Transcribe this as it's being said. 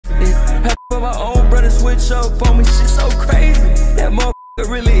switch up on me, shit so crazy. That motherfucker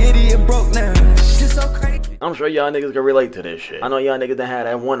really idiot and broke now. Shit so crazy. I'm sure y'all niggas can relate to this shit. I know y'all niggas done had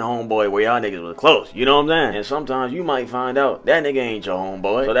that one homeboy where y'all niggas was close, you know what I'm saying? And sometimes you might find out that nigga ain't your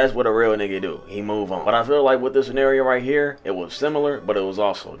homeboy. So that's what a real nigga do. He move on. But I feel like with this scenario right here, it was similar, but it was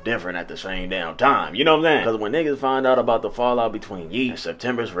also different at the same damn time. You know what I'm saying? Because when niggas find out about the fallout between Yeat and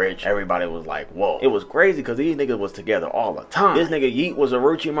SeptembersRich, everybody was like, whoa. It was crazy because these niggas was together all the time. This nigga Yeat was a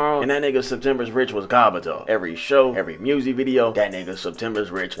Orochimaru, and that nigga SeptembersRich was Gabato. Every show, every music video, that nigga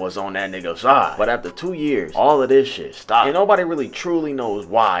SeptembersRich was on that nigga's side. But after 2 years, all of this shit stopped. And nobody really truly knows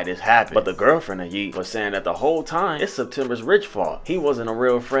why this happened. But the girlfriend of Yeat was saying that the whole time, it's SeptembersRich's fault. He wasn't a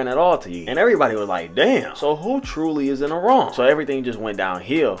real friend at all to Yeat. And everybody was like, damn, so who truly is in the wrong? So everything just went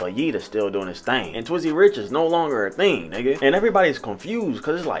downhill, but Yeat is still doing his thing. And Twizzy Rich is no longer a thing, nigga. And everybody's confused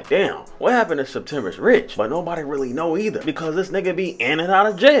because it's like, damn, what happened to SeptembersRich? But nobody really know either because this nigga be in and out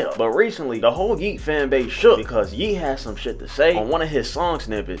of jail. But recently, the whole Yeat fan base shook because Yeat has some shit to say on one of his song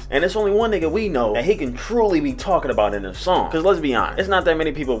snippets. And it's only one nigga we know that he can truly be talking about in a song. Because let's be honest, it's not that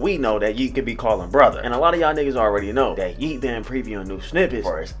many people we know that Yeat could be calling brother. And a lot of y'all niggas already know that Yeat didn't preview a new snippet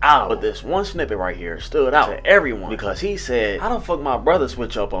for his album. But this one snippet right here stood out to everyone because he said, how the fuck my brother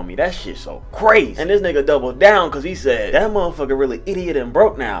switch up on me? That shit so crazy. And this nigga doubled down because he said, that motherfucker really idiot and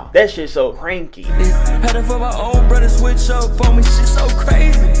broke now. That shit so cranky. Had to for my own brother switch up on me, shit so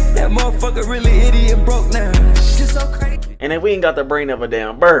crazy. That motherfucker really idiot and broke now. Shit so crazy. And if we ain't got the brain of a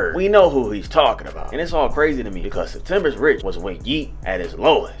damn bird, we know who he's talking about. And it's all crazy to me because SeptembersRich was with Yeat at his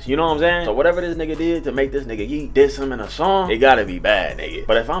lowest. You know what I'm saying? So whatever this nigga did to make this nigga Yeat diss him in a song, it gotta be bad, nigga.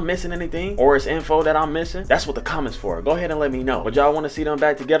 But if I'm missing anything, or it's info that I'm missing, that's what the comments for. Go ahead and let me know. Would y'all want to see them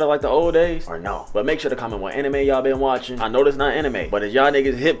back together like the old days? Or no? But make sure to comment what anime y'all been watching. I know this not anime, but is y'all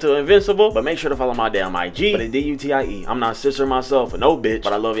niggas hip to Invincible? But make sure to follow my damn IG. But it's Dutie. I'm not sister myself or no bitch.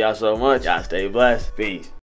 But I love y'all so much. Y'all stay blessed. Peace.